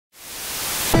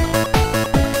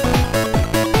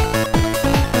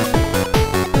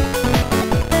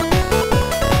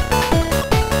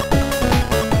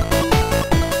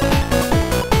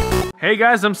Hey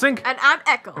guys, I'm Sync. And I'm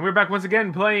Echo. And we're back once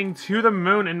again playing To the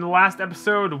Moon. In the last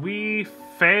episode, we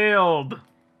failed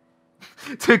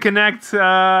to connect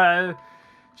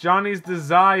Johnny's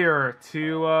desire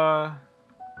to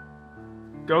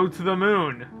go to the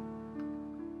moon.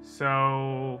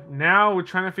 So now we're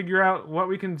trying to figure out what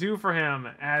we can do for him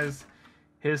as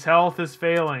his health is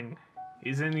failing.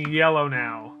 He's in yellow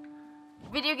now.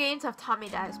 Video games have taught me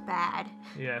that is bad.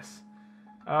 Yes.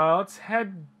 Let's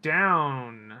head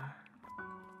down.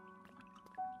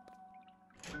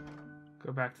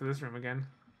 Go back to this room again.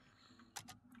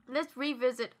 Let's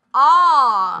revisit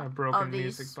all A broken of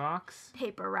these music box.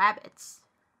 paper rabbits.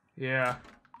 Yeah.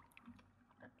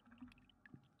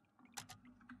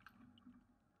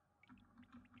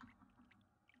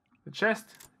 The chest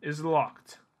is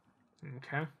locked.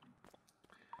 Okay.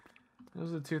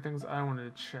 Those are the two things I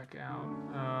wanted to check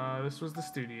out. This was the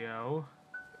studio.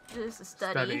 This is a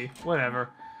study. Whatever.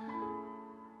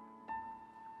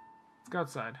 Let's go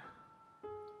outside.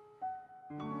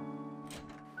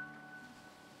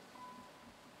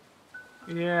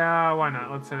 Yeah, why not?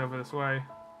 Let's head over this way.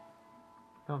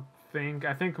 I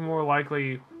think more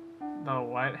likely the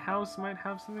lighthouse might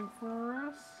have something for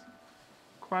us?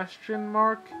 Question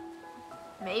mark?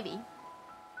 Maybe.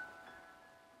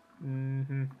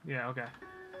 Mm-hmm. Yeah, okay.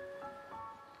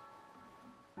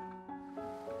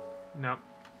 Nope.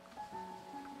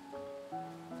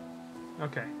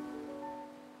 Okay.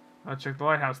 I'll check the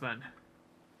lighthouse then.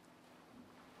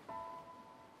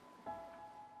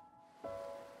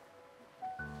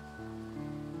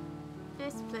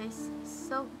 This place is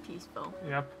so peaceful.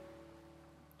 Yep.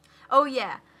 Oh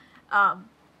yeah.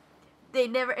 They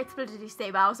never explicitly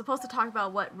say, but I was supposed to talk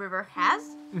about what River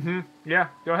has. Mm-hmm. Yeah,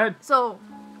 go ahead. So,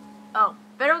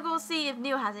 better go see if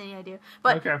Neil has any idea.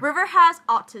 But Okay. River has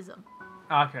autism.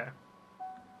 Okay.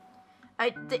 I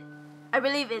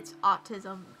believe it's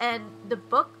autism. And the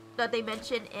book that they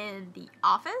mentioned in The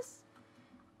Office,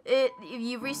 if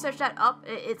you research that up,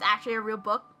 it's actually a real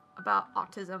book about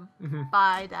autism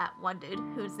by that one dude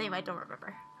whose name I don't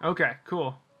remember. Okay,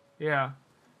 cool. Yeah.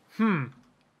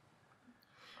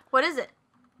 What is it?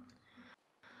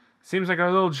 Seems like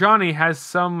our little Johnny has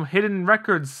some hidden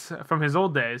records from his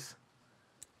old days.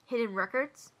 Hidden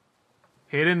records?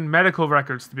 Hidden medical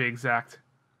records, to be exact.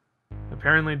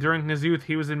 Apparently, during his youth,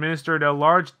 he was administered a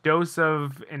large dose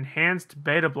of enhanced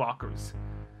beta blockers.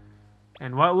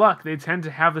 And what luck, they tend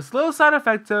to have this little side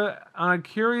effect on a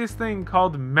curious thing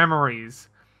called memories.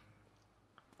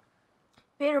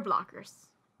 Beta blockers.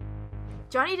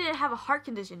 Johnny didn't have a heart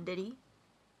condition, did he?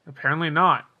 Apparently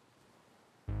not.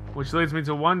 Which leads me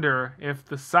to wonder if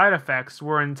the side effects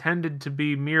were intended to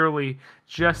be merely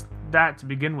just that to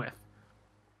begin with.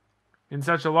 In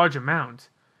such a large amount,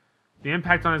 the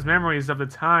impact on his memories of the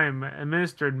time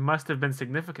administered must have been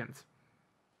significant.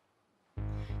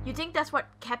 You think that's what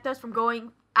kept us from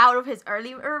going out of his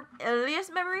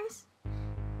earliest memories?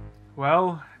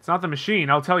 Well, it's not the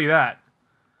machine, I'll tell you that.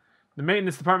 The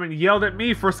maintenance department yelled at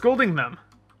me for scolding them.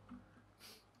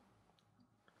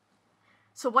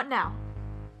 So what now?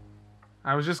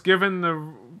 I was just given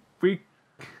the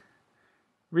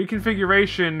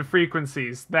reconfiguration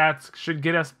frequencies that should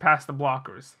get us past the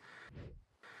blockers.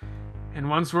 And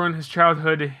once we're in his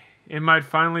childhood, it might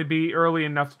finally be early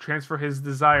enough to transfer his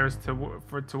desires to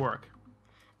work.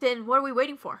 Then what are we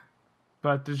waiting for?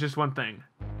 But there's just one thing.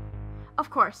 Of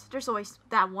course, there's always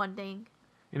that one thing.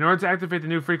 In order to activate the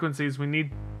new frequencies, we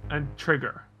need a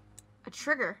trigger. A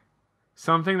trigger?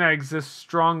 Something that exists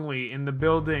strongly in the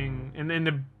building, in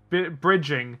the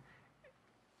bridging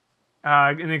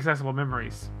inaccessible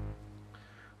memories.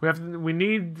 We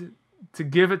need to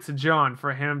give it to John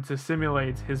for him to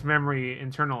simulate his memory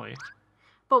internally.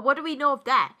 But what do we know of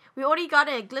that? We already got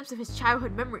a glimpse of his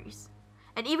childhood memories.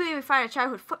 And even if we find a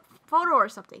childhood photo or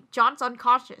something, John's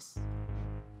unconscious.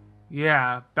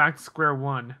 Yeah, back to square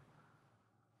one.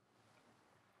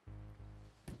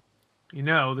 You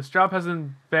know, this job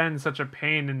hasn't been such a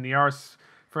pain in the arse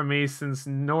for me since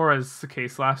Nora's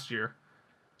case last year.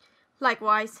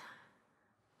 Likewise.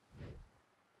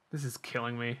 This is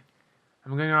killing me.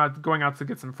 I'm going out to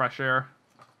get some fresh air.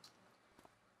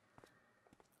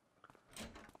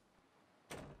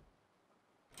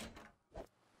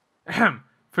 Ahem.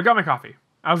 Forgot my coffee.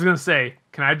 I was gonna say,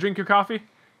 can I drink your coffee?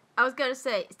 I was gonna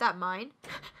say, is that mine?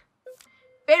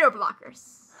 Beta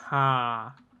blockers. Huh.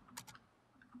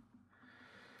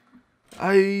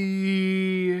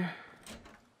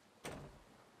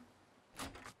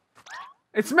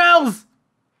 It smells!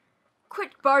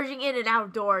 Quit barging in and out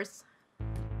of doors.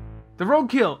 The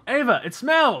roadkill! Ava, it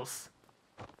smells!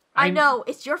 I know,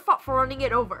 it's your fault for running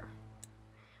it over.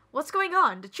 What's going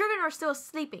on? The children are still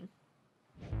sleeping.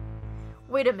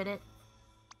 Wait a minute.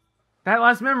 That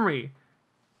last memory.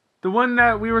 The one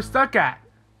that we were stuck at.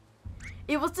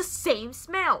 It was the same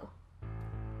smell.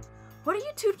 What are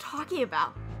you two talking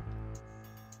about?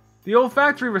 The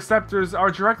olfactory receptors are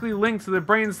directly linked to the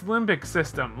brain's limbic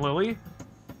system, Lily.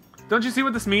 Don't you see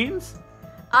what this means?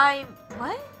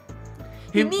 What?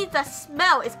 He means that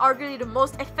smell is arguably the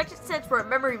most effective sense for a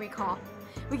memory recall.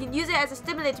 We can use it as a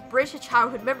stimulant to bridge his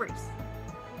childhood memories.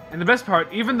 And the best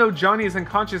part, even though Johnny is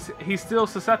unconscious, he's still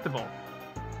susceptible.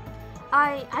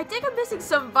 I think I'm missing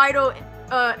some vital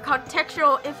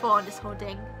contextual info on this whole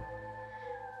thing.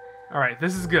 Alright,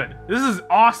 this is good. This is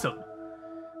awesome.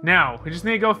 Now, we just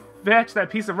need to go fetch that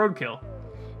piece of roadkill.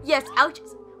 Yes,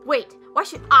 wait, why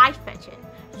should I fetch it?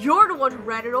 You're the one who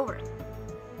ran it over.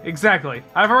 Exactly.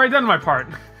 I've already done my part.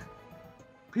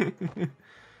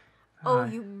 Oh,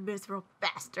 you miserable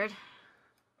bastard.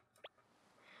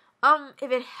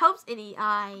 If it helps any,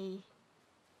 I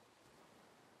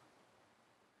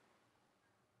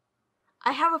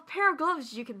have a pair of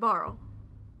gloves you can borrow.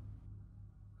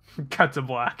 Cut to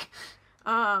black.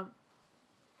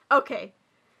 Okay.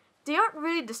 They aren't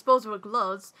really disposable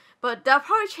gloves, but they'll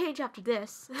probably change after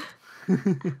this.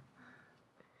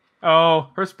 Oh,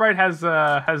 her sprite has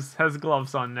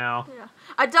gloves on now. Yeah.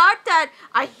 I thought that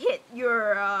I hit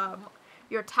your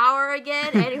tower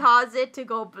again and caused it to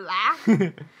go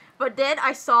black. But then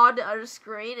I saw the other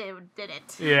screen and it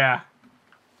didn't. Yeah.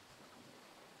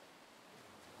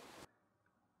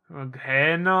 Well,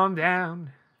 heading on down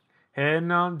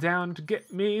to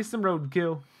get me some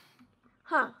roadkill.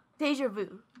 Huh, deja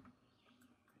vu.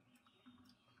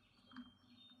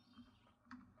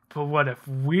 But what if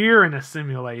we're in a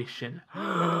simulation?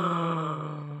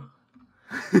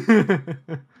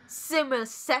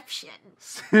 Simulception.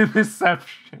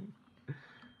 Simulception.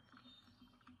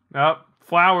 Oh,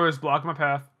 flowers block my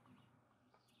path.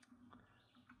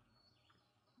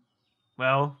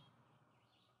 Well,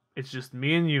 it's just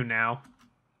me and you now.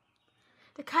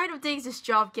 The kind of things this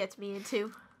job gets me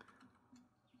into.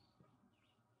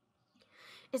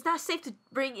 It's not safe to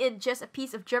bring in just a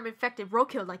piece of germ-infected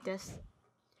roadkill like this.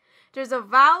 There's a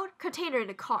valve container in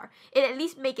the car. It at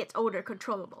least make its odor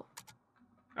controllable.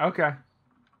 Okay.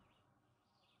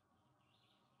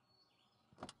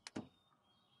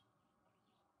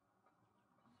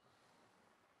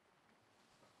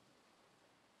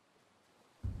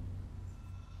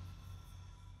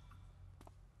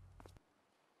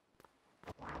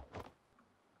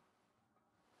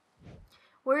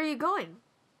 Where are you going?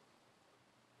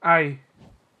 I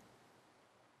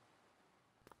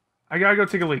gotta go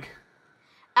take a leak.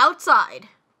 Outside.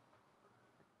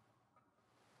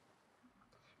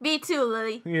 Me too,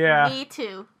 Lily. Yeah. Me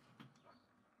too.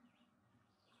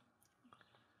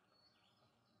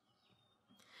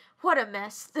 What a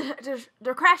mess.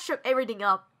 The crash shook everything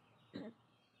up.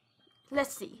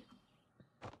 Let's see.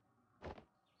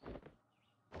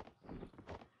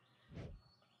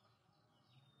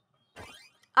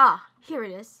 Ah, here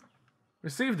it is.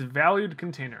 Received valued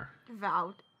container.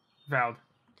 Vowed. Vowed.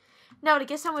 Now to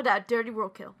get some of that dirty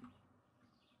roadkill.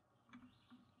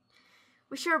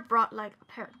 We sure brought like a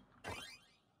pair of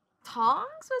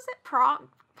tongs, was it?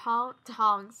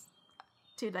 Tongs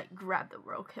to like grab the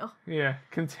roadkill. Yeah,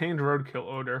 contained roadkill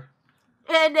odor.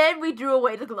 And then we threw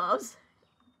away the gloves.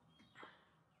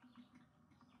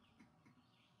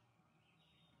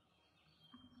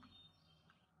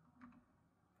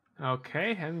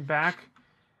 Okay, heading back.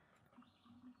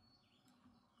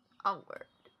 Onward.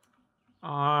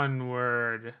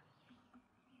 Onward.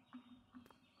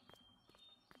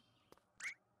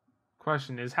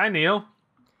 Question is, hi Neil.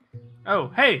 Oh,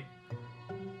 hey.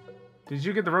 Did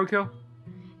you get the roadkill?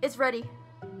 It's ready.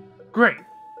 Great.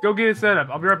 Go get it set up.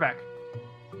 I'll be right back.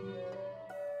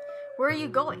 Where are you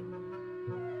going?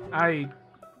 I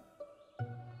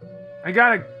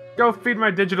gotta go feed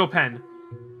my digital pen.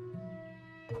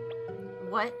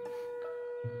 What?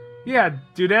 Yeah,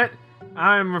 dudette.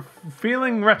 I'm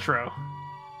feeling retro.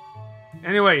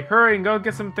 Anyway, hurry and go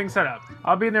get some things set up.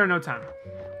 I'll be in there in no time.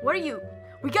 What are you?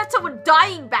 We got someone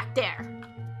dying back there.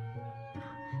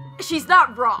 She's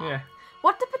not wrong. Yeah.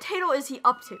 What the potato is he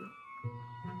up to?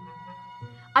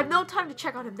 I've no time to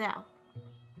check on him now.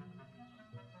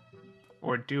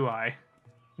 Or do I?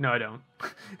 No, I don't.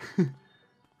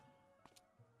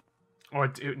 Or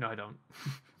do... No, I don't.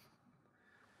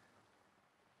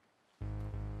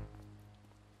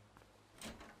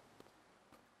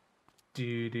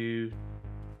 Do.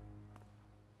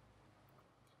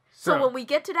 So when we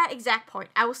get to that exact point,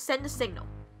 I will send a signal.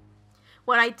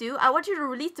 When I do, I want you to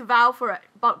release the valve for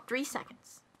about 3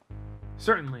 seconds.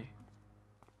 Certainly.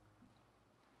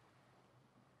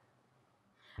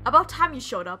 About time you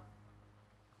showed up.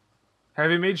 Have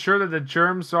you made sure that the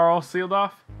germs are all sealed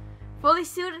off? Fully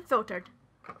sealed and filtered.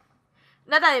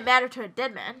 Not that it mattered to a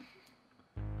dead man.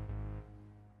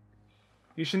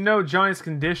 You should know Johnny's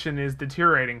condition is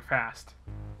deteriorating fast.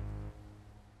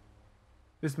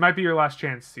 This might be your last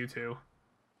chance, you two.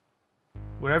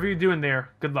 Whatever you do in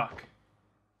there, good luck.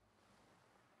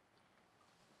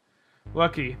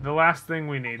 Lucky, the last thing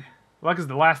we need. Luck is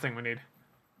the last thing we need.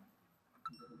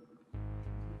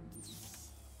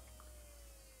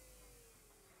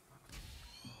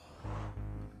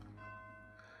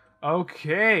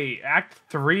 Okay, Act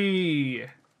 3.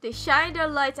 They shine their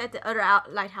lights at the other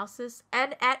lighthouses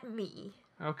and at me.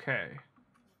 Okay.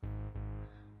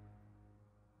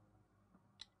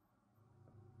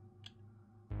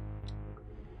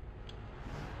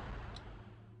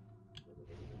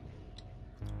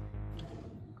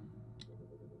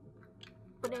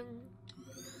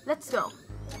 Let's go.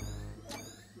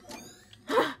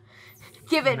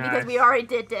 Given, Nice. because we already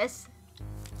did this.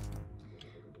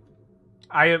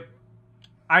 I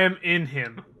am in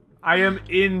him. I am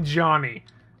in Johnny.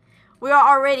 We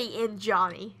are already in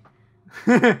Johnny.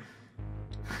 I'm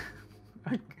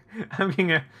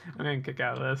gonna kick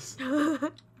out of this.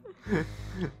 We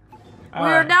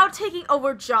are now taking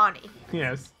over Johnny.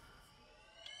 Yes.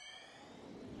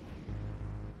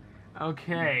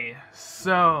 Okay,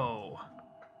 so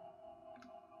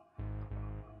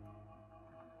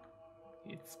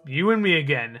it's you and me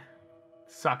again.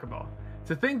 Soccer ball.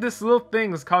 To think this little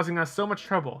thing is causing us so much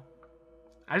trouble.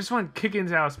 I just want to kick it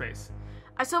into outer space.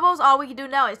 I suppose all we can do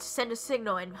now is to send a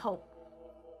signal and hope.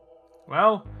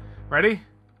 Well, ready?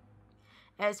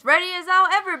 As ready as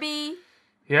I'll ever be.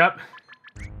 Yep.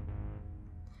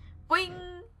 Boing!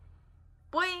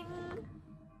 Boing!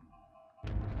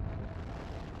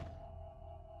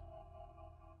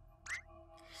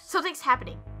 Something's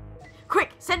happening.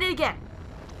 Quick, send it again.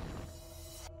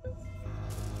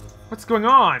 What's going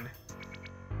on?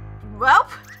 Welp.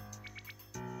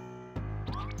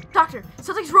 Doctor,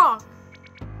 something's wrong.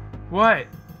 What?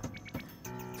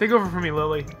 Take over for me,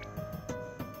 Lily.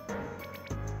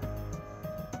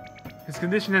 His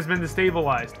condition has been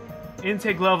destabilized.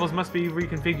 Intake levels must be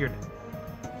reconfigured.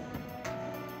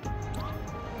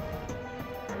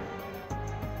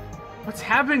 What's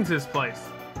happening to this place?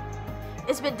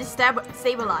 It's been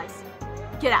destabilized.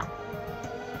 Get out.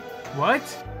 What?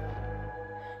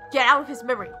 Get out of his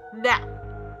memory, now.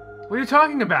 What are you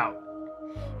talking about?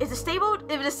 If the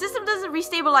system doesn't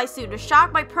restabilize soon, the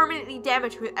shock might permanently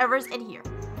damage whoever's in here.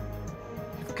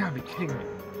 You've got to be kidding me.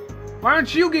 Why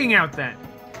aren't you getting out then?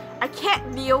 I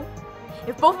can't, Neil.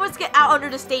 If both of us get out under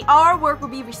the state, all our work will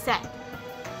be reset.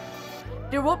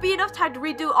 There won't be enough time to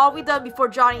redo all we've done before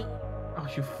Johnny... Oh,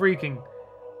 you freaking...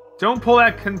 Don't pull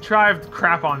that contrived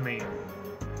crap on me.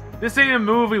 This ain't a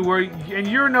movie and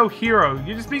you're no hero.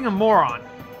 You're just being a moron.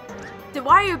 Then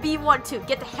why are you being one too?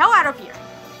 Get the hell out of here.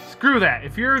 Screw that.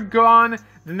 If you're gone,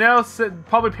 then they'll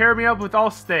probably pair me up with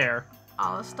All-Star.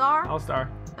 All-Star? All-Star.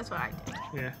 That's what I did.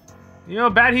 Yeah. You know how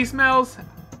bad he smells?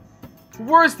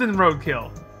 Worse than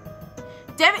Roadkill.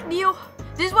 Damn it, Neil.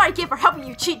 This is what I get for helping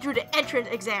you cheat through the entrance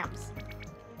exams.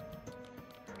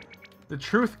 The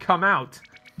truth come out.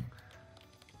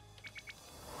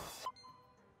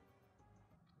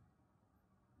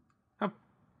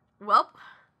 Welp.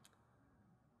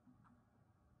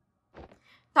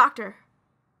 Doctor.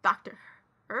 Doctor?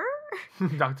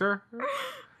 Doctor?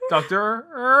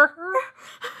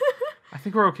 I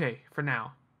think we're okay for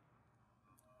now.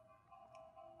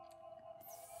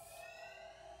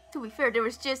 To be fair, there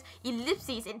was just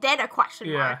ellipses and then a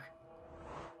question mark.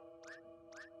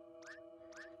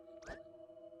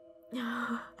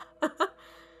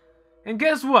 And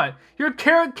guess what? Your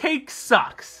carrot cake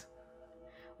sucks.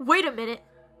 Wait a minute.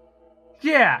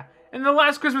 Yeah, and the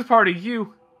last Christmas party,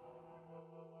 you...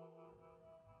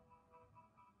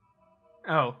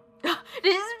 Oh. This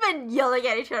has been yelling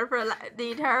at each other for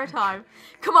the entire time.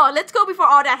 Come on, let's go before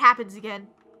all that happens again.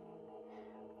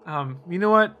 You know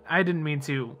what? I didn't mean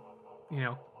to,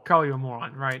 call you a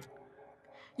moron, right?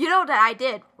 You know that I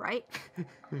did, right?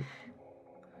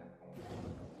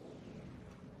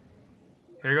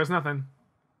 Here goes nothing.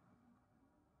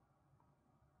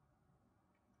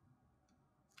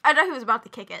 I thought he was about to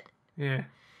kick it. Yeah.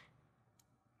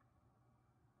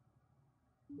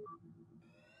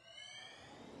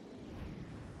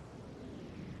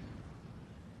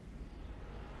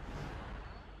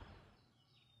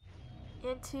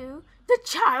 Into the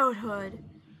childhood.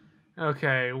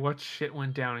 Okay, what shit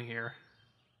went down here?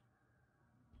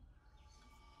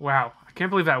 Wow, I can't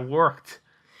believe that worked.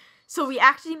 So we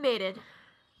actually made it.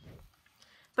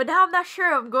 But now I'm not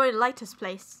sure I'm going to like this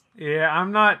place. Yeah,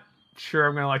 I'm not sure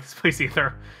I'm gonna like this place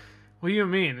either. What do you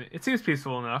mean? It seems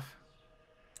peaceful enough.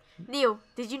 Neil,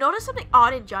 did you notice something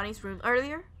odd in Johnny's room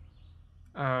earlier?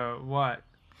 What?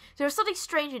 There was something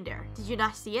strange in there. Did you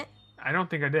not see it? I don't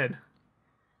think I did.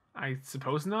 I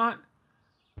suppose not?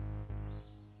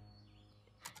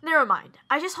 Never mind.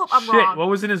 I just hope I'm Shit, wrong. what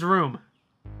was in his room?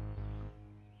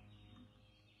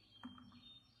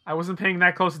 I wasn't paying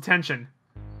that close attention.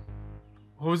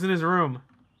 What was in his room?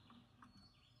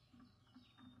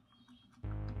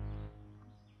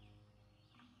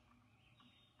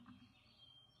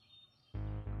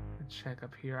 Check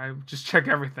up here. I just check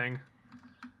everything.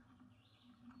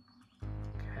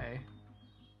 Okay.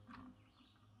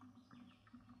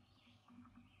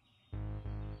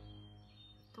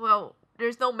 Well,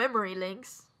 there's no memory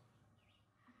links.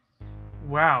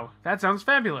 Wow, that sounds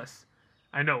fabulous.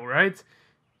 I know, right?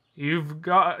 You've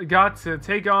got to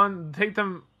take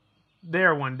them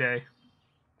there one day.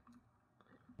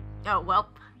 Oh, well.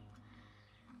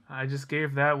 I just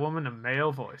gave that woman a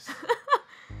male voice.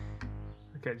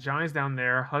 Okay, Johnny's down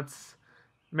there. Let's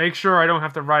make sure I don't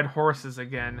have to ride horses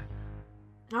again.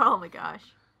 Oh my gosh.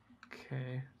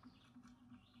 Okay.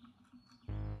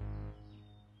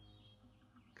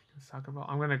 Let's talk about...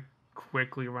 I'm gonna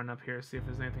quickly run up here, see if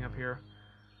there's anything up here.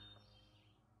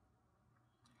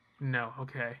 No,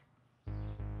 okay.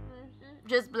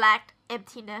 Just black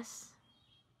emptiness.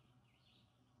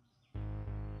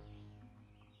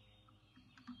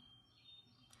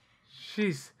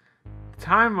 Jeez.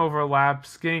 Time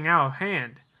overlaps getting out of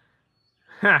hand.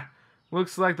 Ha!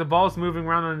 Looks like the ball's moving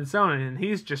around on its own and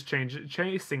he's just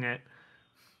chasing it.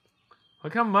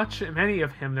 Look how many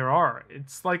of him there are.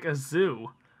 It's like a zoo.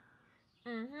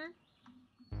 Mm-hmm.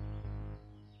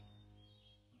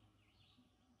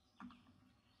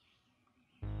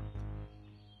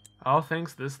 All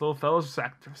thanks to this little fellow's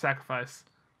sacrifice.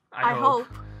 I hope.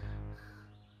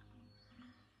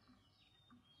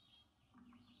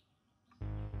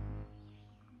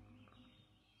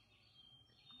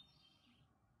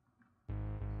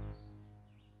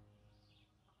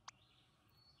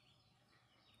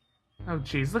 Oh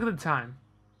jeez, look at the time.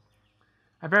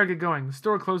 I better get going. The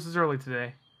store closes early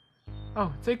today.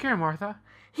 Oh, take care, Martha.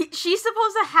 She's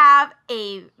supposed to have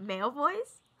a male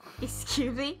voice?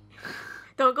 Excuse me?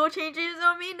 Don't go changing it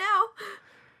on me now.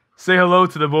 Say hello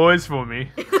to the boys for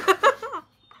me.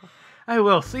 I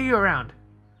will. See you around.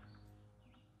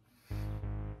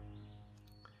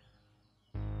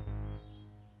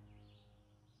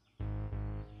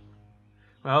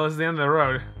 Well, this is the end of the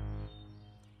road.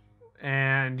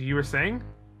 And you were saying?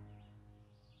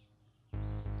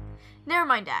 Never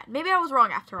mind, Dad. Maybe I was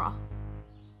wrong after all.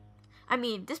 I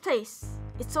mean, this place,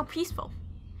 it's so peaceful.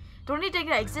 The only thing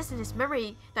that exists in his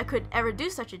memory that could ever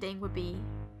do such a thing would be...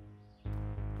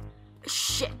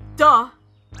 Shit, duh!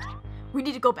 We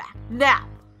need to go back, now!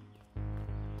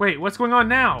 Wait, what's going on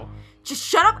now? Just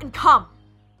shut up and come!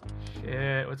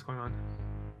 Shit, what's going on?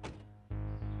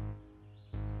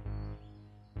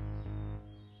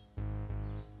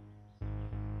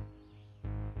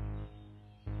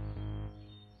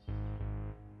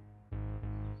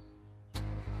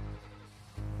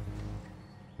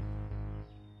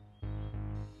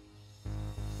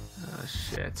 Oh,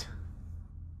 shit.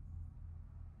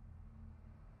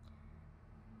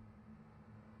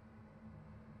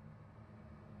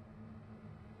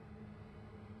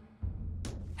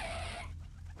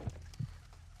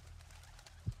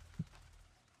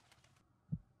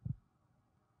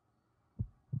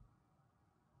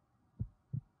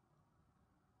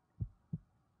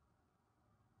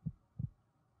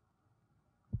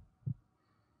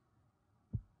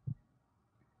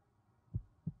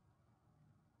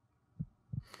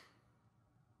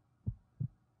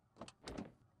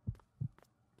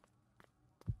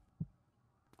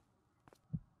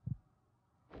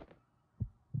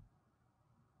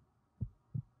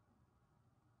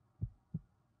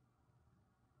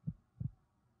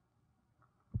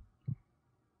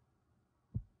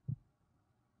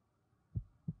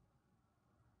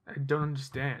 I don't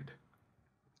understand.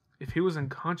 If he was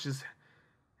unconscious,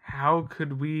 how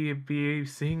could we be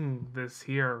seeing this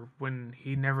here when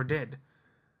he never did?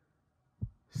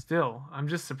 Still, I'm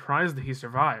just surprised that he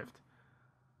survived.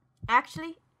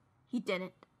 Actually, he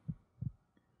didn't.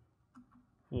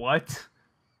 What?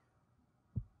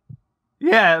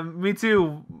 Yeah, me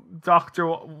too, Doctor.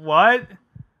 What?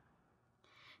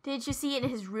 Didn't you see it in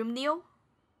his room, Neil?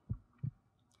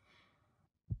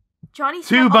 Johnny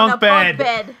Two slept on a bunk bed.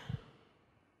 bunk bed.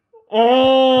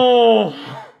 Oh!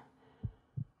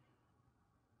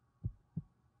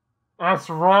 That's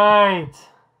right.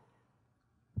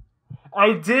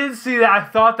 I did see that. I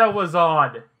thought that was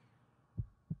odd.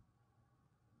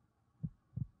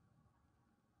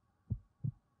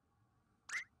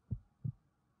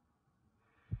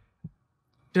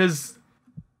 Does...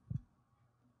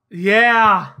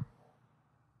 Yeah!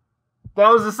 That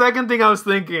was the second thing I was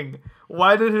thinking.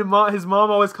 Why did his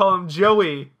mom always call him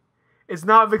Joey? It's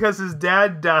not because his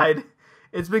dad died.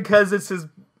 It's because it's his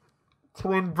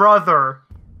twin brother.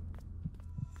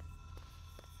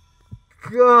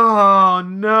 Oh,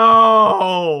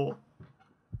 no!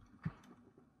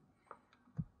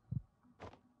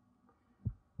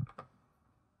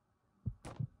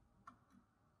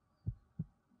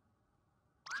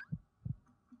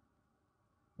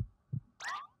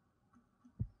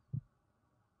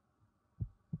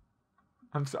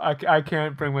 I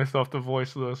can't bring myself to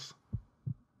voice this.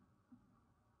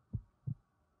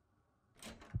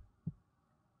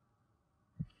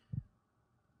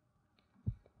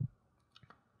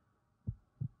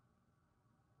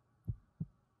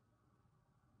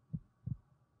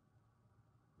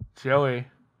 Joey.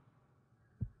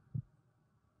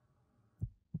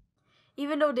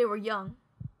 Even though they were young.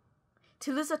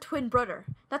 To lose a twin brother,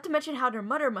 not to mention how their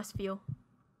mother must feel.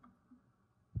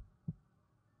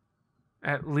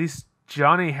 At least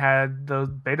Johnny had those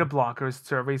beta blockers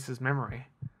to erase his memory.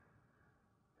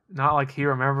 Not like he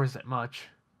remembers it much.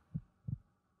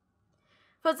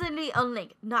 Fuzzy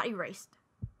unlinked, not erased.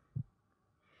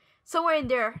 Somewhere in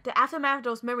there, the aftermath of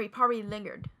those memories probably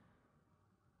lingered.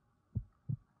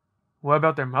 What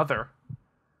about their mother?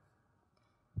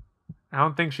 I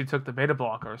don't think she took the beta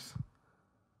blockers.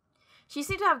 She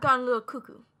seemed to have gone a little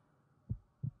cuckoo.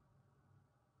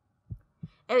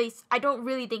 At least, I don't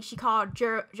really think she called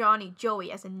Johnny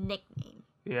Joey as a nickname.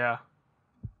 Yeah.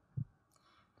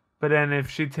 But then if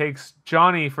she takes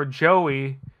Johnny for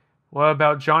Joey, what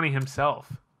about Johnny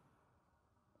himself?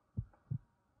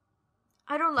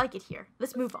 I don't like it here.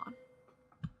 Let's move on.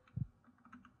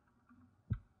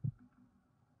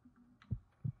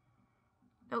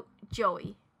 Oh,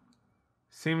 Joey.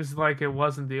 Seems like it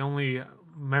wasn't the only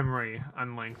memory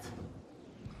unlinked.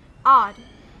 Odd.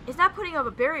 It's not putting up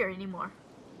a barrier anymore.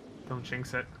 Don't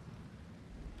jinx it.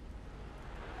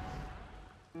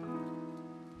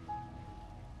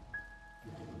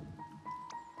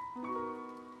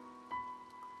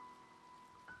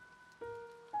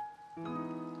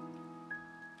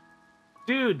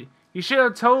 Dude, you should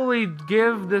have totally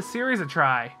give this series a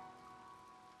try.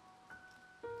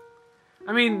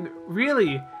 I mean,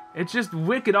 really, it's just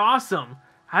wicked awesome.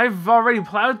 I've already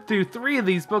plowed through 3 of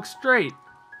these books straight.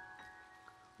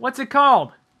 What's it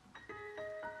called?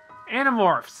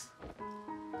 Animorphs.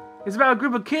 It's about a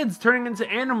group of kids turning into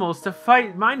animals to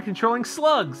fight mind-controlling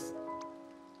slugs.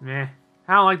 Meh,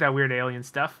 I don't like that weird alien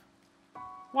stuff.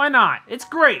 Why not? It's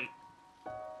great!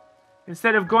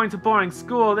 Instead of going to boring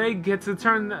school, they get to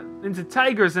turn into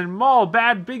tigers and maul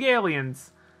bad big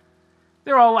aliens.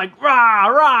 They're all like, rah,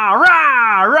 rah,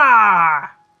 rah, rah!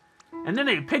 And then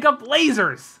they pick up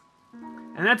lasers!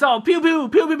 And that's all pew pew,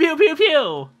 pew pew pew pew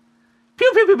pew!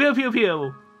 Pew pew pew pew pew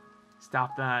pew!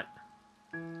 Stop that.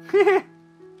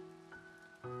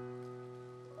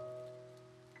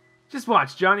 Just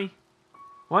watch, Johnny.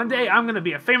 One day I'm gonna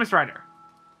be a famous writer.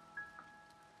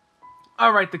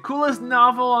 I'll write the coolest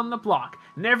novel on the block,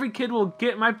 and every kid will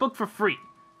get my book for free.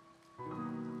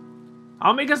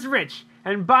 I'll make us rich,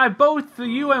 and buy both the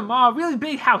you and Ma really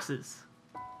big houses.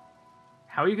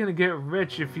 How are you gonna get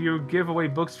rich if you give away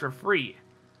books for free?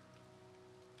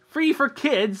 Free for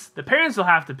kids. The parents will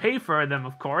have to pay for them,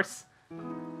 of course.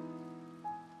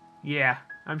 Yeah,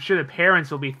 I'm sure the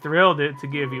parents will be thrilled to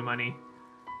give you money.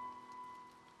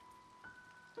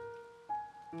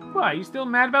 What, you still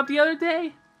mad about the other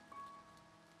day?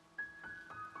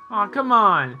 Aw, come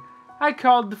on. I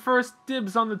called the first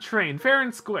dibs on the train, fair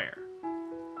and square.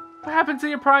 What happened to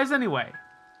your prize anyway?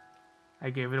 I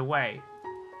gave it away.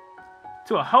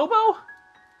 To a hobo?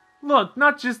 Look,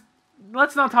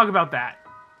 let's not talk about that.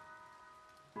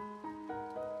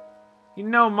 You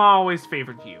know Ma always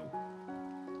favored you.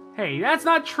 Hey, that's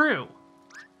not true.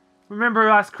 Remember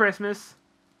last Christmas?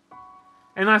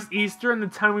 And last Easter and the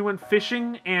time we went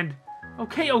fishing and...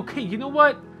 Okay, you know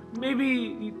what? Maybe,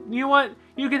 you know what?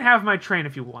 You can have my train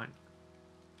if you want.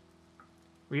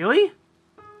 Really?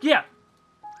 Yeah.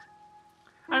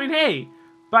 I mean, hey,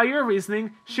 by your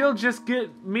reasoning, she'll just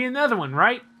get me another one,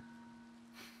 right?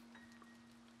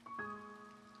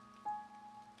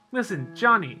 Listen,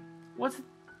 Johnny, what's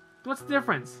the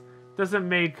difference? Doesn't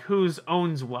make whose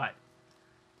owns what.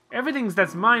 Everything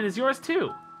that's mine is yours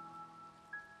too.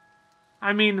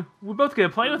 I mean, we both get to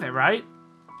play with it, right?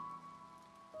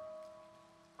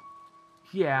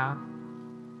 Yeah.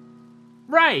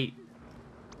 Right!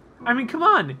 I mean, come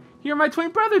on! You're my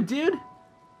twin brother, dude!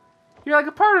 You're like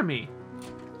a part of me!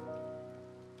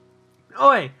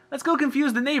 Oi, let's go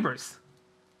confuse the neighbors!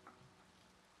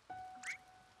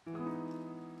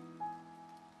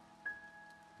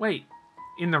 Wait,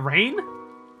 in the rain?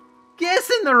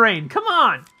 Guess in the rain, come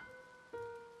on!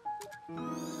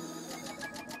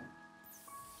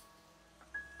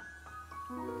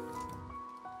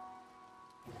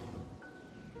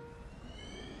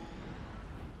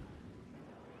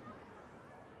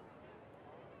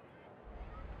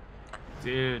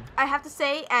 Dude. I have to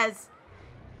say,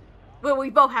 well,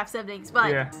 we both have siblings, but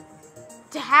Yeah.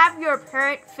 to have your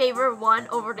parent favor one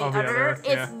over the other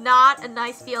yeah. is not a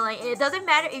nice feeling. It doesn't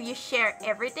matter if you share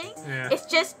everything. Yeah. It's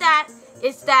just that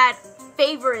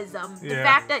favorism. The Yeah.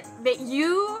 fact that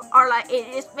you are like,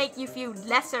 it just make you feel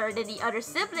lesser than the other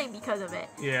sibling because of it.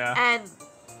 Yeah. And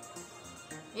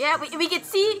yeah, we can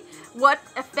see what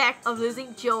effect of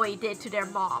losing Joey did to their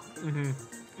mom. Mm-hmm.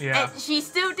 Yeah. And she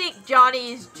still think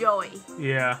Johnny is Joey.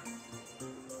 Yeah.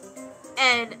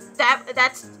 And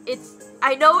it's.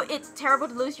 I know it's terrible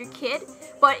to lose your kid,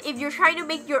 but if you're trying to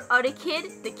make your other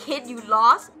kid the kid you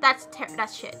lost, that's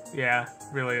shit. Yeah,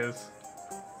 really is.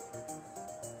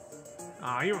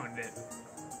 Aw, you ruined it.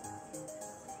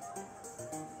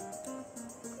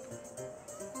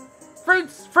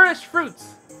 Fruits! Fresh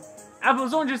fruits!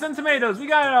 Apples, oranges, and tomatoes, we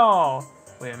got it all!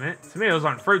 Wait a minute, tomatoes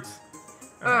aren't fruits.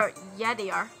 Yeah,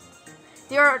 they are.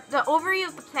 They are the ovary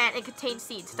of the plant and contain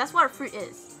seeds. That's what a fruit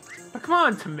is. But come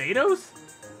on, tomatoes?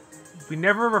 We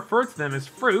never refer to them as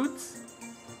fruits.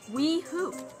 We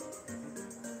who?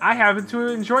 I happen to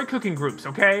enjoy cooking groups,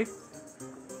 okay?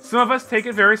 Some of us take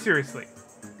it very seriously.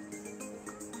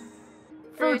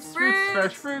 Fruits,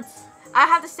 fresh fruits. I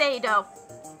have to say though,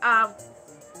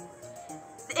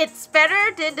 it's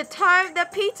better than the time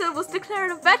that pizza was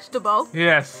declared a vegetable.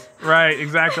 Yes, right,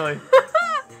 exactly.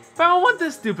 But I don't want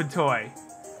this stupid toy.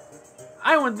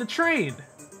 I want the train.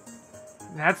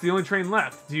 That's the only train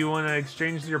left. Do you want to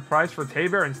exchange your prize for Teddy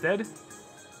Bear instead?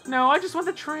 No, I just want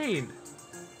the train.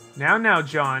 Now,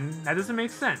 John, that doesn't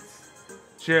make sense.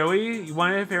 Joey, you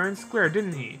wanted it fair and square,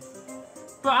 didn't he?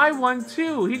 But I won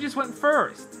too. He just went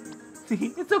first.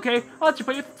 It's okay. I'll let you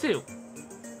play with it too.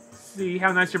 See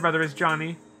how nice your brother is,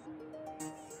 Johnny.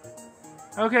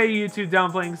 Okay, you two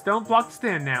dumplings, don't block the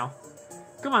stand now.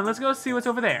 Come on, let's go see what's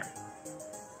over there.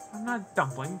 I'm not a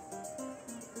dumpling.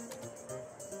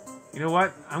 You know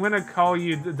what? I'm gonna call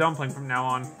you the dumpling from now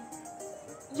on.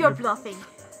 You're bluffing.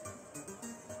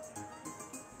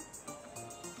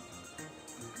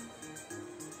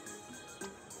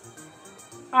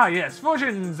 Ah yes,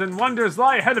 fortunes and wonders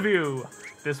lie ahead of you.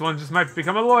 This one just might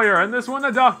become a lawyer, and this one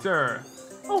a doctor.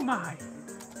 Oh my.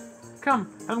 Come,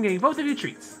 I'm getting both of you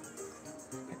treats.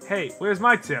 Hey, where's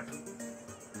my tip?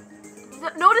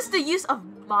 Notice the use of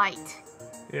might.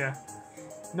 Yeah.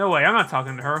 No way, I'm not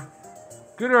talking to her.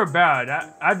 Good or bad,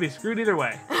 I'd be screwed either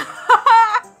way.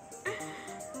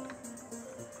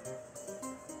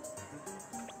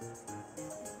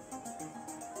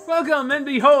 Welcome and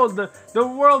behold the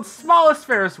world's smallest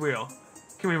Ferris wheel.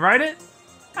 Can we ride it?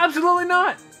 Absolutely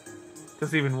not.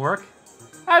 Does it even work?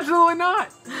 Absolutely not.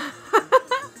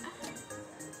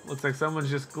 Looks like someone's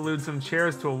just glued some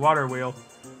chairs to a water wheel.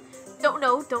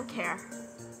 Don't care.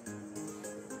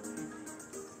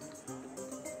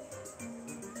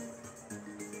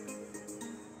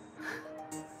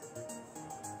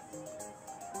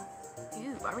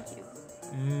 Ew, barbecue.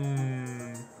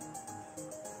 Mmm.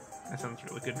 That sounds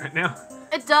really good right now.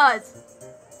 It does.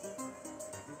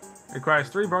 Requires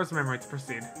 3 bars of memory to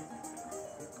proceed.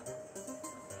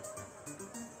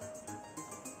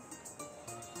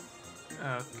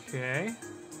 Okay.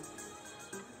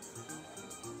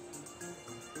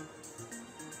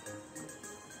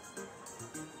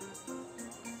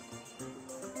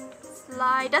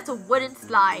 Slide. That's a wooden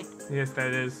slide. Yes,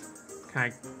 that is.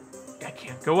 I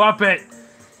can't go up it.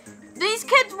 These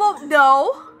kids won't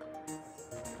know.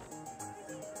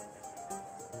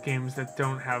 Games that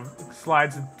don't have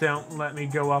slides that don't let me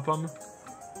go up them.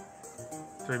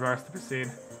 3 bars to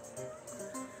proceed.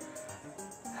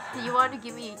 Do you want me to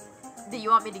give you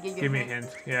Give me a hint.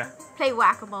 Yeah. Play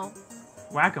whack-a-mole.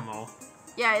 Whack-a-mole.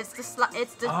 Yeah, it's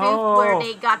the booth where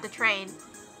they got the train.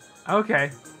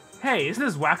 Okay. Hey, isn't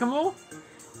this whack-a-mole?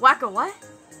 Whack a what?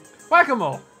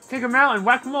 Whack-a-mole. Take them out and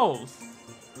whack moles.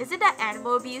 Isn't that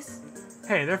animal abuse?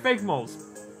 Hey, they're fake moles.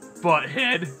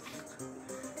 Butthead.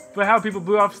 But how people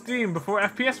blew off steam before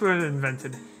FPS was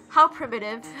invented. How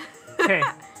primitive. Hey,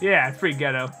 yeah, it's pretty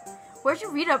ghetto. Where'd you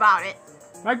read about it?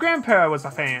 My grandpa was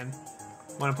a fan.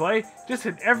 Wanna play? Just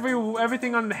hit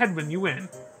everything on the head when you win.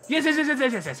 Yes.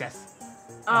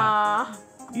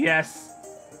 Yes.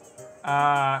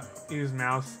 Use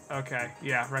mouse. Okay,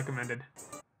 yeah, recommended.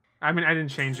 I mean, I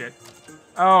didn't change it.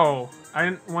 Oh, I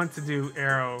didn't want to do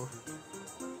arrow.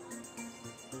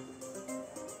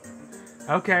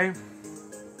 Okay.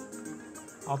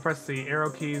 I'll press the arrow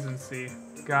keys and see.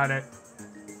 Got it.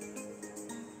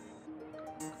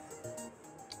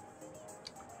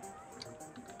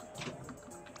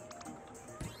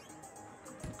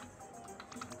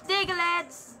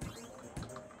 Diglets!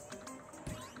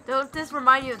 Don't this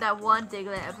remind you of that one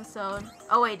Diglett episode?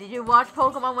 Oh wait, did you watch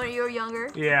Pokemon when you were younger?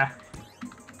 Yeah.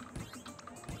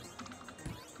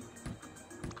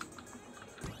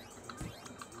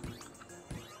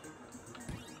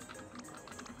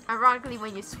 Ironically,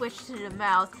 when you switched to the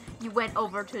mouse, you went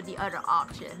over to the other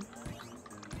option.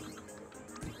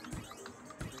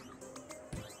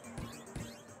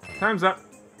 Time's up.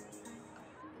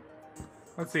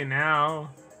 Let's see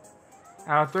now.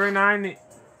 39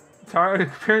 target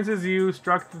appearances, you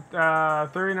struck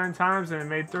 39 times and it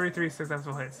made 33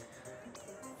 successful hits.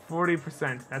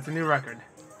 40%. That's a new record.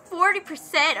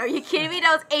 40%? Are you kidding me?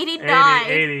 That was 89.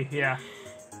 80, yeah.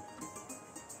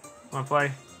 Wanna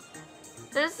play?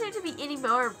 There doesn't seem to be any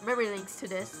more memory links to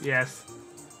this. Yes.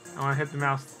 I wanna hit the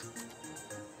mouse.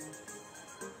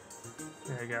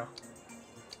 There you go.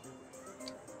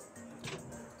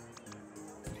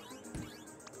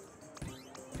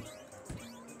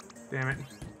 Damn it.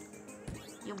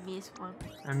 You missed one.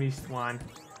 I missed one.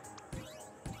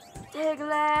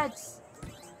 Diglets!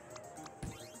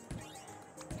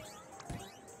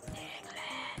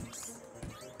 Diglets.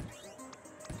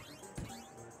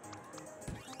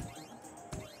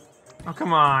 Oh,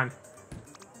 come on.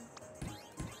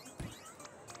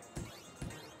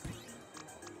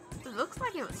 It looks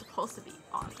like it was supposed to be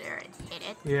on there and hit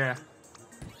it. Yeah.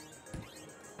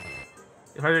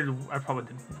 If I did, I probably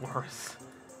did worse.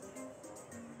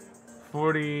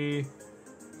 40. 95%.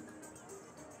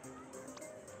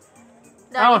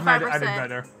 Oh, I did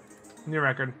better. New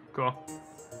record. Cool.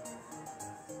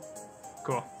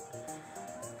 Cool.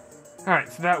 Alright,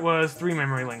 so that was 3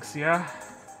 memory links, yeah?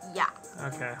 Yeah.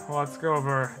 Okay, well, let's go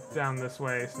over down this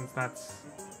way since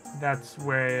that's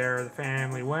where the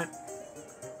family went.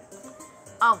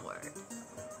 Onward.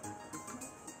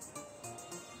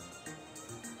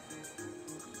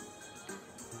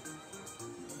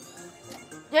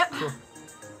 Yep. Cool.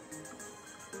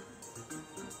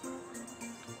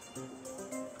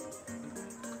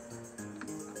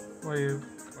 What are you...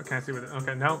 I can't see what...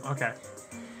 Okay, no? Okay.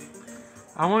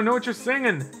 I want to know what you're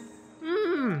singing.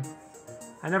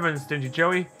 I never understood you,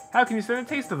 Joey. How can you stand the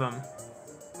taste of them?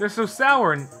 They're so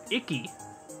sour and icky.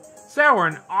 Sour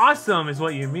and awesome is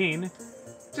what you mean.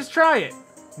 Just try it.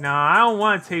 Nah, I don't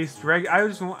want to taste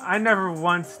I never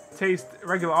want to taste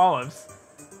regular olives.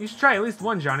 You should try at least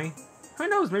one, Johnny. Who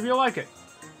knows, maybe you'll like it.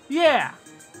 Yeah!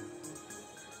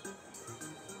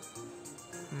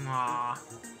 Aw.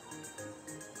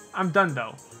 I'm done,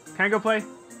 though. Can I go play?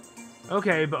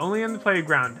 Okay, but only in the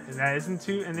playground. That isn't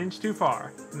an inch too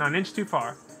far. Not an inch too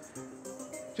far.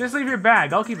 Just leave your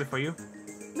bag. I'll keep it for you.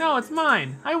 No, it's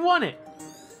mine. I want it.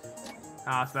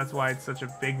 Ah, so that's why it's such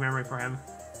a big memory for him.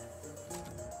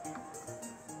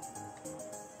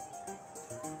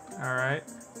 Alright.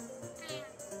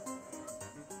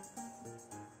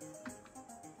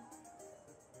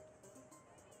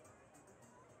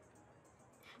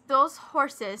 Those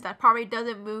horses that probably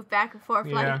doesn't move back and forth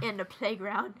Yeah. like in the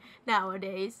playground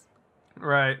nowadays.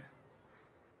 Right.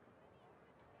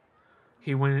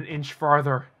 He went an inch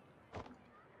farther.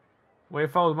 Way to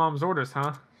follow mom's orders,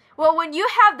 huh? Well, when you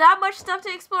have that much stuff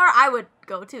to explore, I would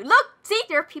go too. Look, see,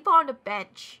 there are people on the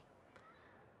bench.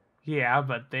 Yeah,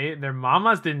 but their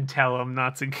mamas didn't tell them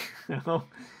not to go.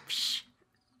 Psh.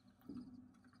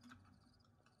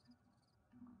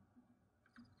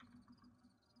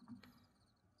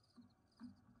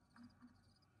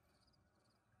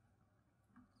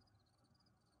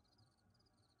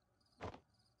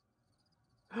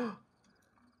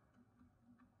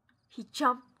 He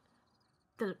jumped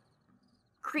the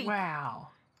creek. Wow.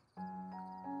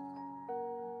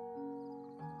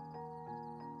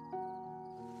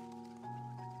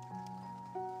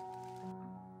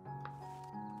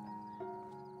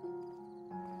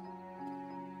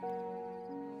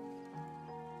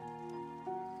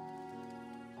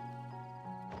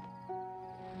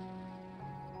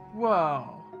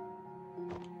 Whoa.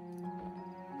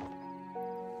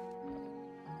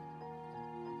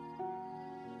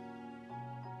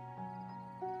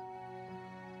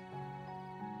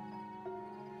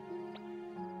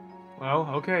 Well,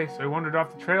 okay, so he wandered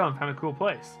off the trail and found a cool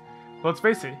place. But let's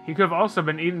face it, he could have also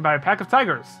been eaten by a pack of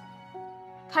tigers.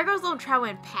 Tigers don't travel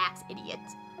in packs, idiot.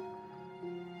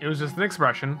 It was just an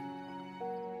expression.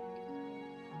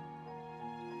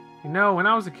 You know, when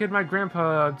I was a kid, my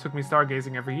grandpa took me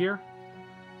stargazing every year.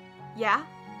 Yeah?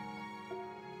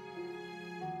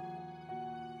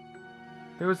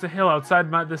 There was a hill outside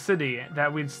the city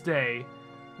that we'd stay.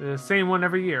 The same one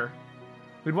every year.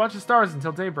 We'd watch the stars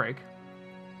until daybreak.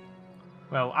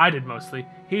 Well, I did mostly.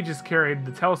 He just carried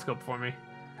the telescope for me.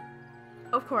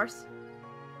 Of course.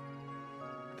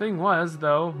 Thing was,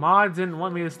 though, Ma didn't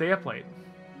want me to stay up late.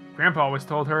 Grandpa always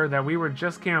told her that we were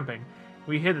just camping.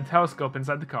 We hid the telescope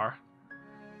inside the car.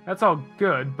 That's all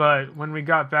good, but when we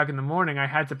got back in the morning, I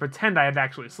had to pretend I had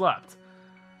actually slept.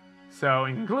 So,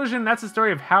 in conclusion, that's the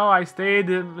story of how I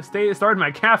started my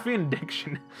caffeine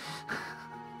addiction.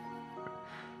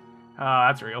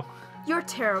 That's real. You're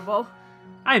terrible.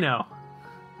 I know.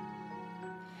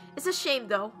 It's a shame,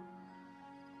 though.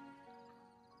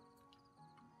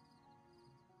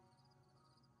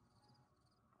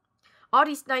 All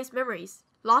these nice memories,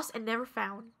 lost and never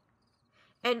found.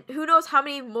 And who knows how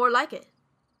many more like it.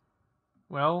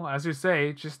 Well, as you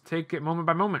say, just take it moment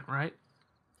by moment, right?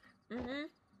 Mm-hmm.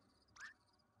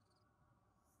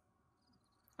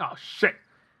 Oh, shit.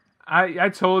 I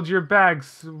told you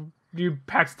Pax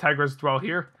Tigers dwell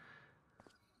here.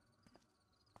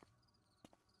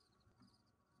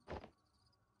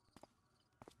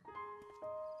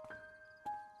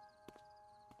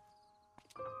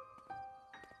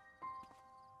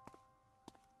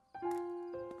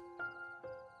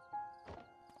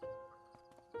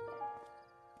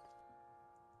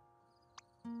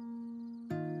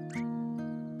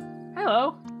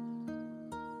 Hello.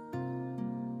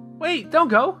 Wait, don't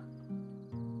go.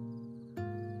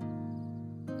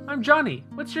 I'm Johnny.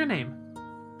 What's your name?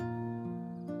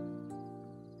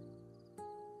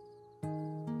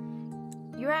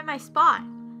 You're at my spot.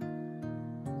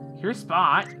 Your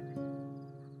spot?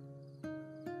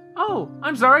 Oh,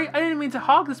 I'm sorry. I didn't mean to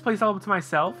hog this place all up to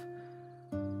myself.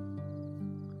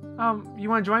 You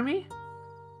want to join me?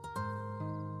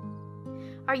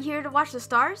 Are you here to watch the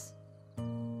stars?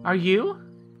 Are you?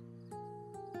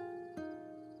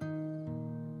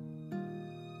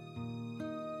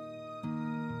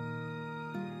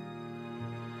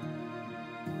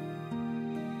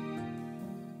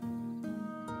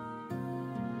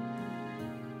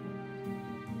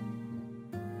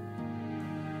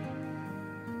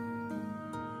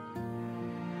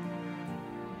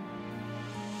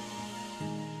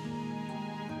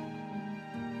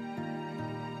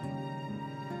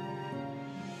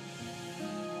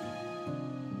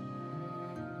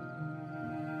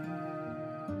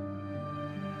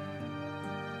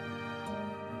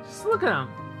 Just look at him.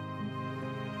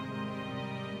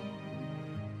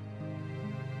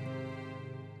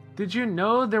 Did you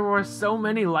know there were so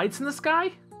many lights in the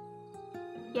sky?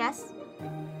 Yes.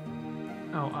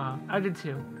 Oh, I did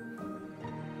too.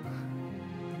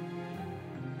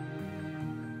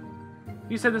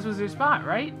 You said this was your spot,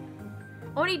 right?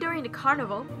 Only during the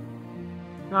carnival.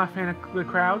 Not a fan of the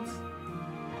crowds?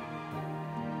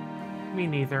 Me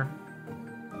neither.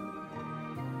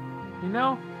 You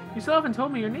know, you still haven't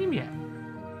told me your name yet.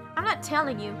 I'm not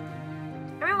telling you.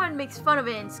 Everyone makes fun of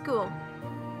it in school.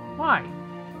 Why?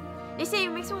 They say it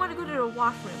makes me want to go to the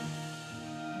washroom.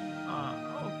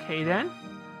 Okay then.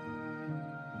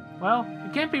 Well,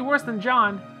 it can't be worse than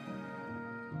John.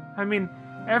 I mean,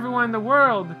 everyone in the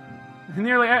world,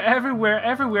 nearly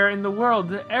everywhere in the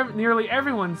world, nearly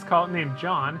everyone's named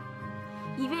John.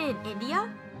 Even in India?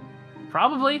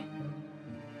 Probably.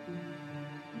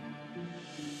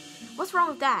 What's wrong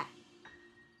with that?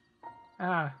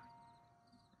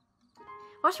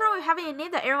 What's wrong with having a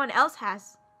name that everyone else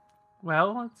has?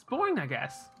 Well, it's boring, I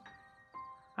guess.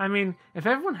 I mean, if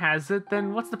everyone has it,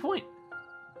 then what's the point?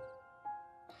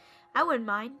 I wouldn't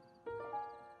mind.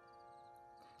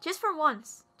 Just for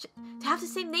once. To have the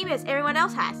same name as everyone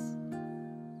else has.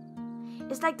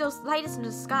 It's like those lights in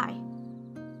the sky.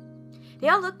 They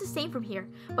all look the same from here,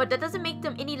 but that doesn't make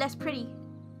them any less pretty.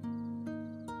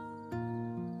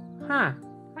 Huh,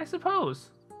 I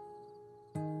suppose.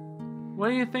 What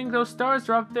do you think those stars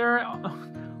are up there?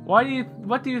 What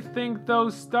do you think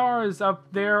those stars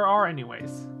up there are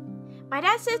anyways? My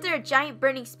dad says they're giant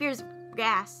burning spears of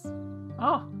gas.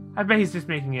 Oh, I bet he's just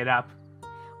making it up.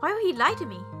 Why would he lie to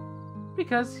me?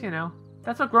 Because, you know,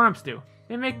 that's what grown-ups do.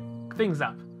 They make things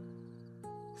up.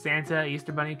 Santa,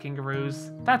 Easter Bunny,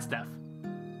 kangaroos, that stuff.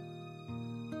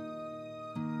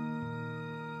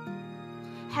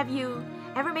 Have you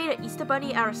ever made an Easter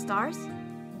bunny out of stars?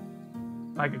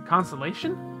 Like a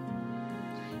constellation?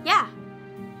 Yeah.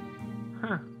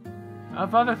 Huh.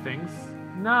 Of other things.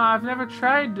 No, I've never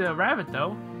tried a rabbit,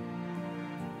 though.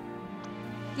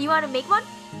 Do you want to make one?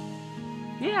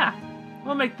 Yeah.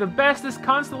 We'll make the bestest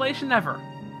constellation ever.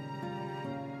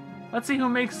 Let's see who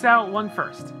makes out one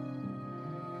first.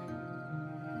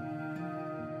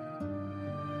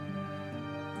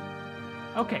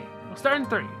 Okay, We'll start in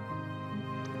 3.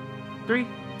 3,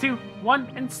 2,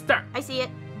 1, and start. I see it.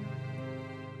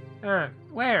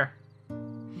 Where?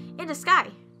 In the sky.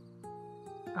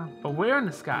 Oh, but where in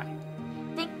the sky?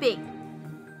 Think big.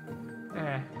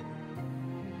 Eh,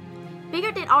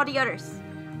 Bigger than all the others.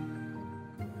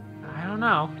 I don't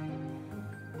know.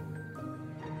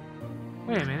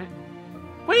 Wait a minute.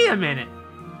 Wait a minute!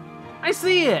 I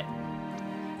see it!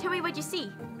 Tell me what you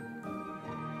see.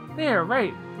 There,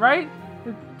 right?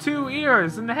 The 2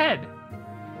 ears and the head.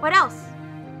 What else?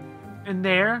 And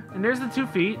there's the 2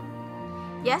 feet.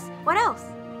 Yes, what else?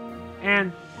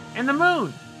 And the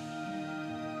moon.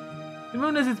 The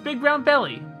moon is its big round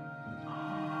belly.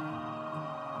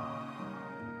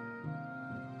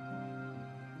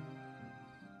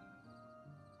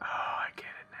 Oh, I get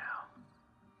it now.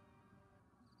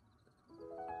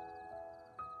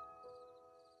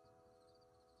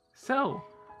 So,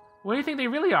 what do you think they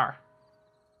really are?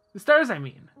 The stars, I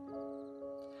mean.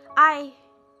 I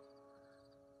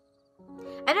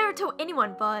never told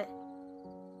anyone, but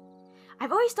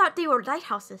I've always thought they were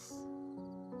lighthouses.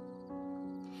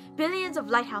 Billions of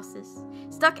lighthouses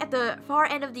stuck at the far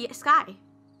end of the sky.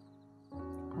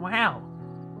 Wow,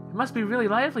 it must be really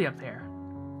lively up there.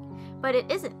 But it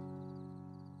isn't.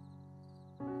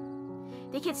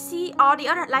 They can see all the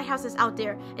other lighthouses out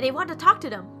there and they want to talk to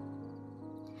them.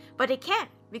 But they can't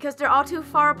because they're all too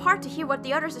far apart to hear what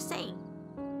the others are saying.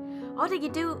 All they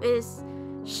can do is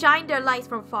shine their lights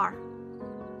from far.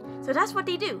 So that's what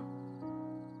they do.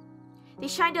 They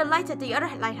shine their lights at the other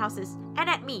lighthouses and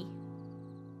at me.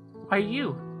 Why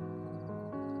you?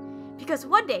 Because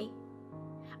one day,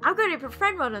 I'm going to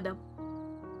befriend one of them.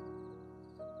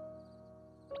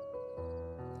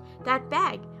 That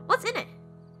bag, what's in it?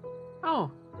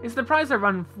 Oh, it's the prize I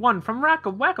won from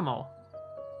Whack-A-Mole.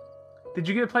 Did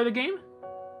you get to play the game?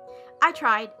 I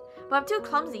tried, but I'm too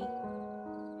clumsy.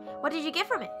 What did you get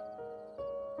from it?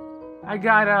 I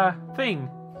got a thing.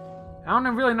 I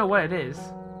don't really know what it is.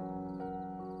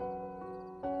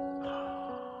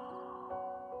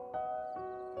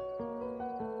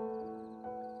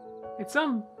 It's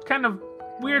some kind of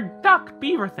weird duck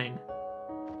beaver thing.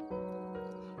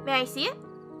 May I see it?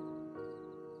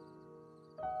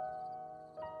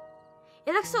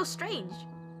 It looks so strange.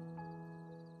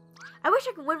 I wish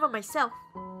I could win one myself.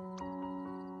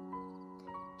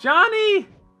 Johnny!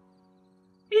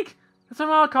 Eek! That's my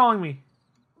mom calling me.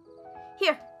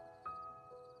 Here.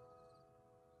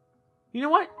 You know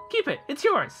what? Keep it. It's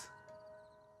yours.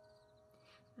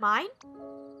 Mine?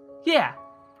 Yeah.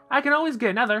 I can always get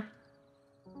another.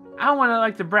 I don't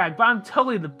want to brag, but I'm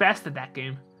totally the best at that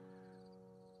game.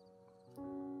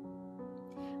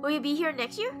 Will you be here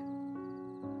next year?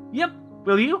 Yep.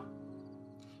 Will you?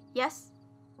 Yes.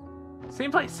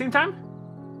 Same place, same time?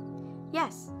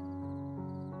 Yes.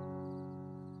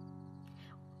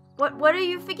 What do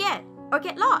you forget or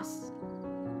get lost?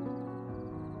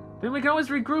 Then we can always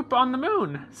regroup on the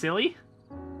moon, silly.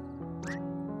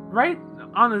 Right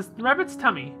on the rabbit's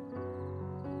tummy.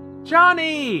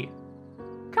 Johnny!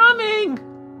 Coming!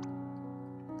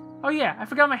 Oh yeah, I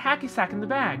forgot my hacky sack in the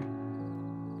bag.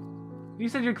 You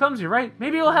said you're clumsy, right?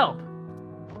 Maybe it'll help.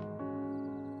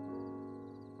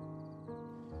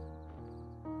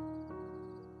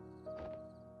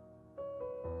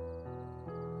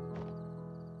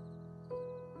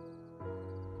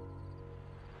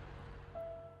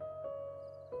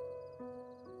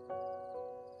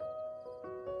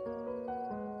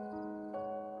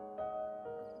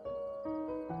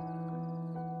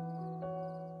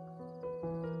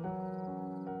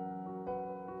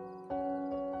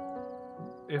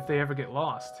 If they ever get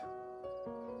lost.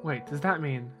 Wait, does that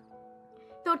mean...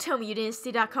 Don't tell me you didn't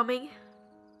see that coming.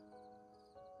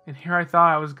 And here I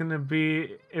thought it was gonna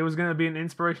be an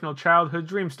inspirational childhood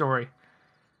dream story.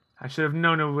 I should have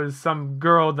known it was some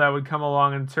girl that would come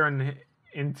along and turn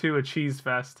into a cheese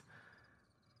fest.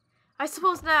 I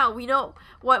suppose now we know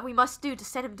what we must do to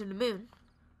send him to the moon.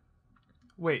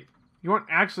 Wait, you aren't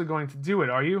actually going to do it,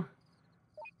 are you?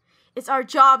 It's our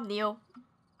job, Neil.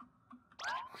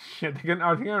 Shit,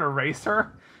 are they gonna erase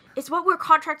her? It's what we're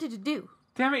contracted to do.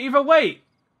 Damn it, Eva, wait!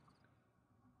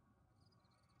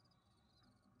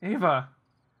 Eva.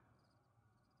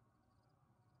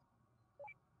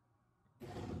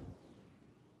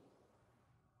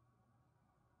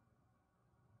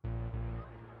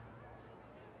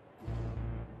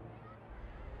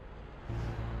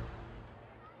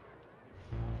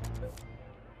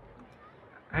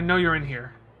 I know you're in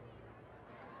here.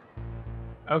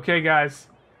 Okay, guys.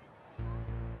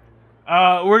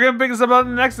 We're gonna pick this up on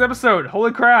the next episode.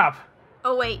 Holy crap.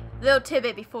 Oh wait, little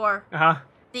tidbit before. Uh-huh.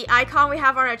 The icon we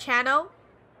have on our channel,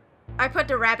 I put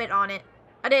the rabbit on it.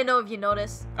 I didn't know if you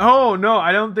noticed. Oh, no,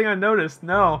 I don't think I noticed.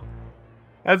 No.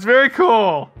 That's very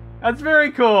cool. That's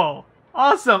very cool.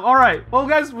 Awesome. All right. Well,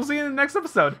 guys, we'll see you in the next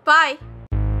episode. Bye.